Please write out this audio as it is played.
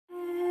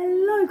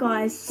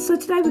guys, so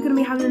today we're going to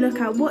be having a look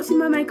at what's in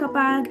my makeup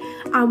bag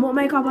and what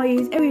makeup I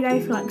use every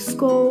day for like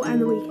school and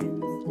the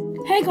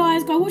weekends. Hey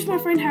guys, go watch my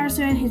friend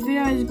Harrison, his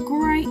video is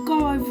great,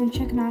 go over and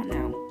check him out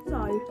now.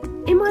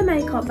 So, in my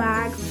makeup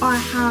bag I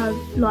have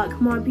like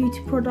my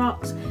beauty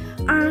products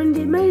and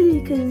it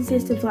mainly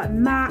consists of like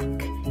MAC,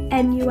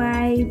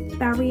 MUA,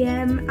 Barry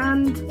M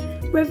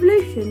and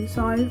Revolution.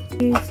 So I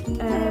use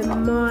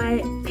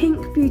my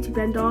pink beauty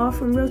blender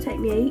from Real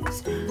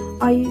Techniques.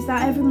 I use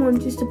that every morning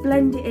just to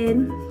blend it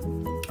in,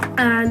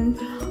 and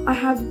I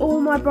have all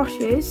my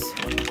brushes.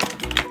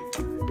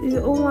 These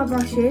are all my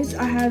brushes.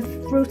 I have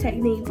Real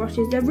Technique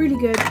brushes, they're really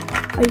good.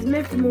 I use them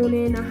every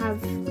morning. I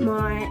have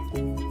my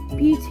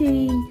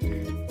beauty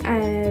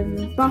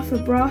buffer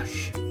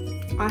brush.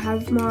 I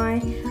have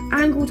my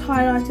angled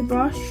highlighter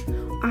brush.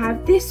 I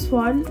have this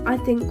one, I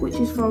think, which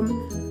is from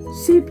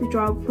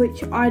Superdrug,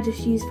 which I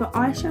just use for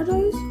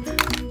eyeshadows.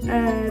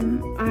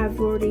 I have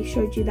already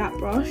showed you that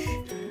brush.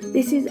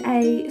 This is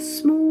a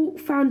small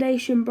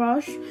foundation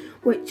brush,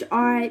 which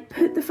I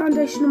put the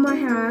foundation on my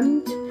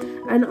hand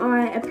and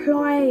I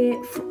apply it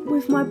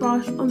with my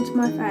brush onto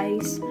my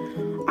face.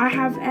 I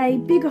have a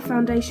bigger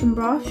foundation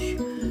brush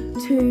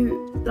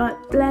to like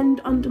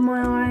blend under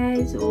my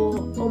eyes or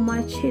on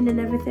my chin and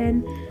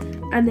everything.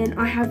 And then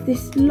I have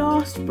this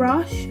last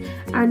brush,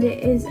 and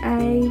it is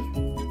a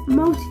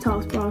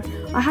multitask brush.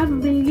 I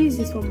haven't really used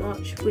this one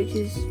much, which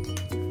is,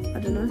 I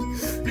don't know.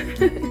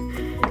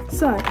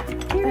 So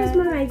here is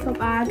my makeup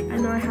bag,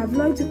 and I have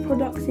loads of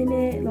products in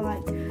it.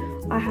 Like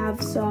I have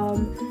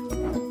some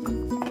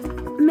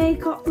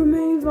makeup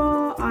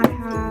remover, I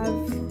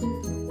have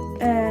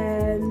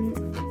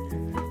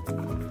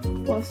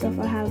what stuff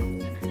I have,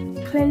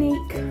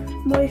 Clinique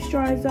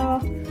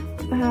moisturiser,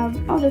 I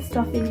have other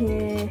stuff in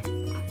here,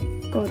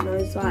 God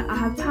knows, like I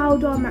have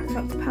powder, Max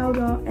Factor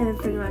powder,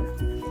 everything like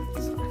that.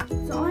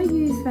 So I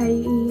use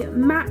a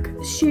MAC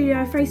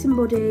Studio Face and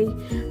Body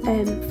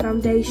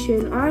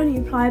foundation. I only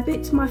apply a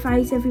bit to my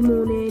face every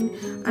morning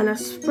and I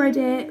spread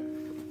it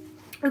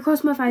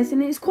across my face,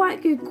 and it's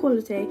quite good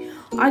quality.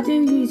 I do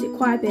use it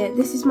quite a bit.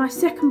 This is my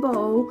second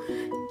bottle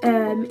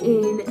in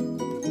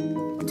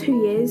 2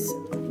 years,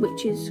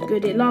 which is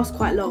good. It lasts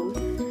quite long.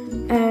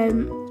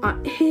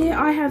 Here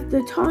I have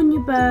the Tanya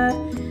Burr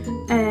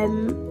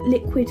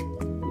liquid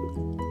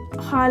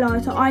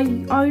highlighter.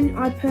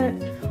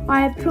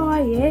 I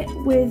apply it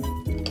with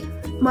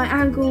my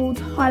angled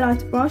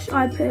highlighter brush.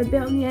 I put a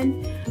bit on the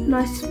end and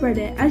I spread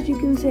it. As you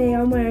can see,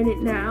 I'm wearing it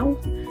now.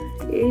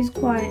 It is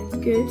quite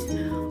good.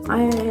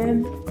 I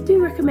do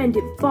recommend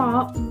it,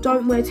 but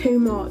don't wear too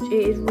much.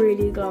 It is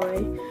really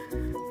glowy.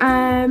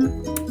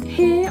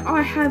 Here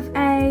I have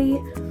a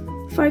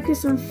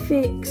Focus and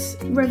Fix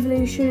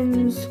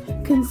Revolutions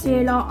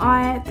concealer.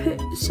 I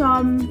put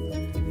some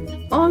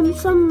on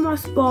some of my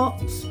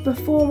spots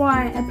before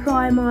I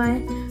apply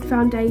my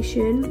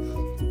foundation.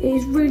 It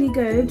is really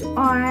good.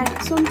 I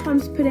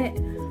sometimes put it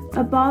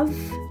above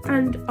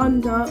and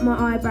under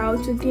my eyebrow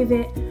to give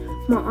it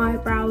my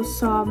eyebrows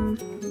some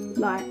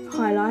like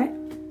highlight.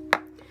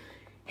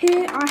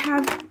 Here I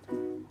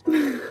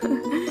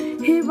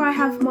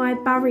have my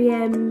Barry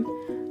M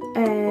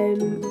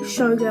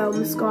Showgirl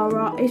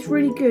mascara. It's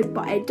really good,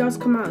 but it does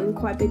come out in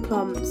quite big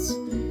clumps,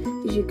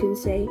 as you can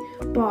see.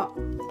 But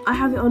I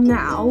have it on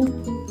now.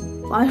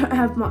 I don't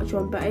have much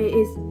on, but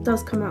it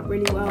does come out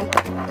really well.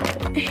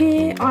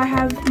 Here I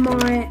have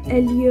my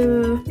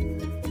Allure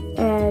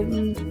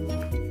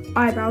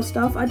eyebrow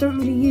stuff. I don't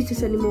really use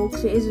this anymore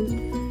because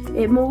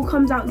it more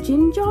comes out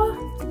ginger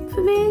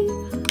for me,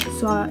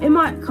 so it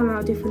might come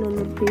out different on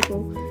other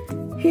people.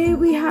 Here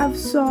we have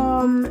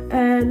some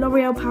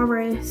L'Oreal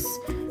Paris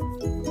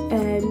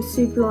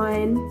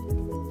Superline.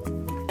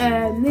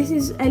 This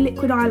is a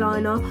liquid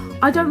eyeliner.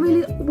 I don't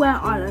really wear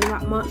eyeliner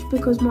that much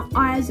because my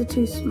eyes are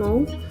too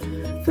small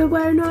for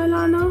wearing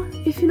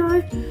eyeliner, if you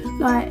know.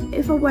 Like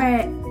if I wear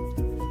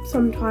it,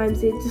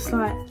 sometimes it just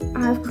like,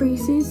 I have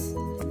creases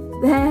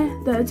there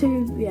that are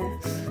too, yeah,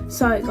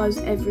 so it goes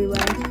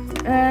everywhere.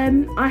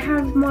 I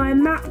have my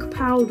MAC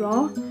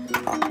powder,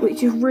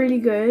 which is really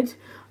good.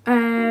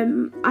 I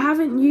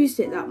haven't used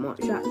it that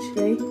much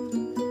actually.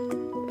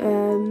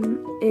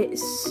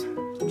 It's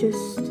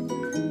just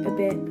a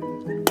bit,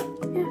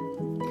 yeah,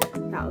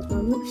 that was my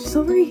watch,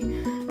 sorry.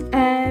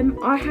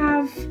 I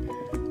have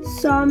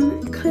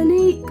some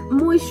Clinique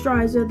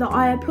moisturiser that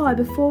I apply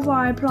before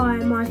I apply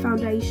my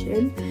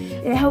foundation.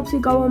 It helps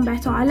it go on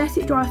better. I let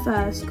it dry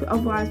first,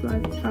 otherwise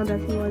my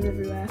foundation goes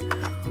everywhere.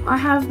 I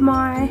have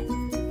my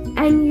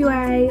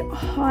MUA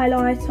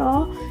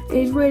highlighter. It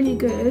is really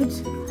good.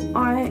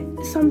 I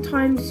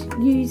sometimes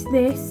use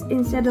this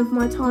instead of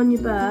my Tanya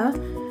Burr,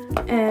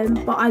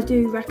 but I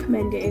do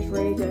recommend it. It's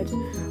really good.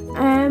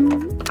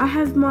 I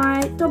have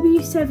my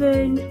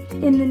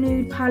W7 in the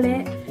nude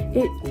palette.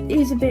 It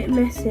is a bit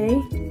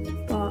messy,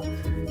 but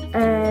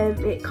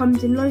it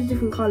comes in loads of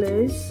different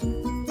colours.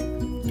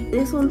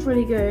 This one's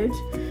really good.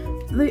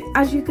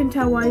 As you can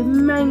tell, I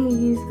mainly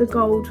use the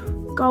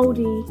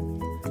goldy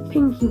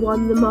pinky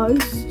one the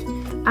most,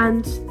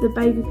 and the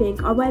baby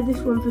pink. I wear this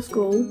one for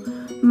school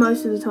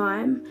most of the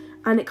time,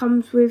 and it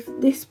comes with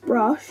this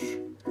brush,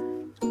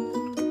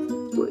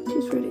 which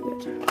is really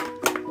good.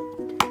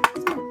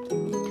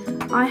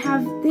 I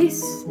have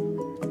this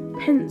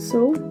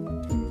pencil,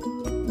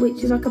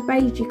 which is like a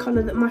beigey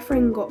colour that my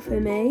friend got for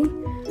me.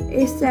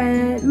 It's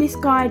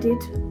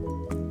Misguided.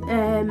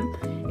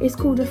 It's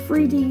called a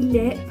 3D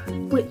lip,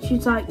 which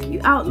is like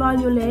you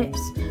outline your lips,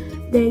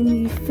 then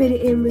you fill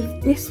it in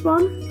with this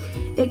one.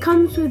 It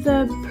comes with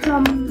a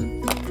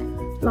plum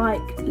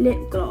like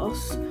lip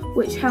gloss,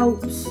 which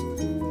helps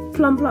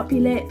plump up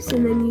your lips,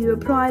 and then you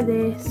apply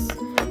this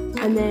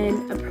and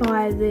then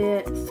apply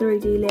the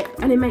 3D lip,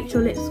 and it makes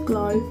your lips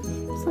glow.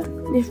 So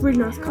it's really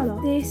nice colour.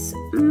 This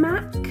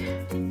MAC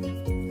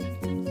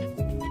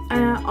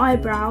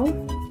eyebrow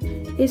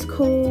is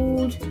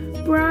called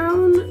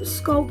Brown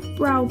Sculpt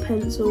Brow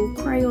Pencil,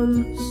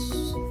 crayon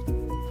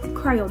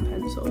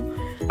pencil.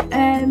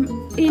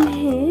 In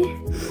here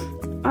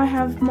I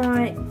have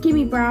my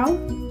Gimme Brow,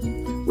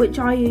 which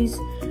I use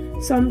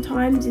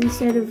sometimes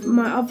instead of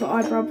my other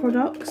eyebrow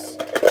products.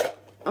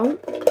 Oh,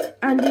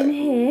 and in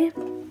here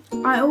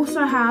I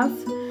also have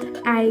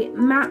a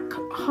MAC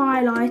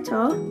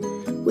highlighter,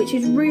 which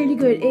is really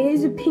good. It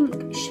is a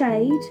pink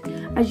shade,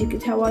 as you can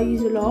tell I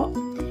use a lot.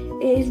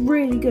 It is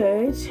really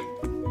good.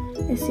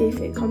 Let's see if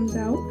it comes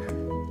out.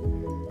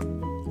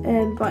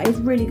 But it's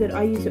really good.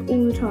 I use it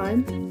all the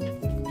time.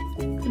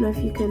 I don't know if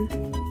you can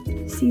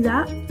see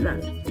that. No,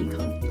 you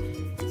can't.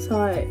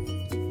 So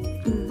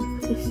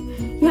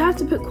you have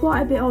to put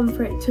quite a bit on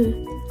for it to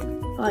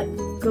like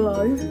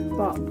glow.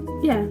 But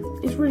yeah,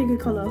 it's really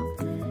good colour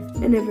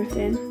and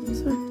everything.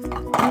 So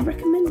I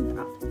recommend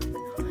that.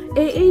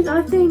 It is,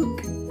 I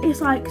think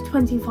it's like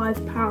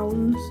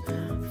 £25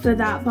 for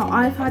that, but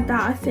I've had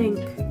that I think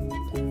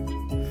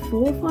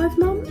 4 or 5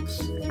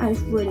 months, and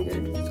it's really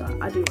good. So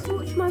I do.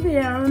 Watch my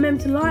video and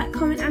remember to like,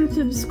 comment and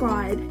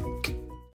subscribe.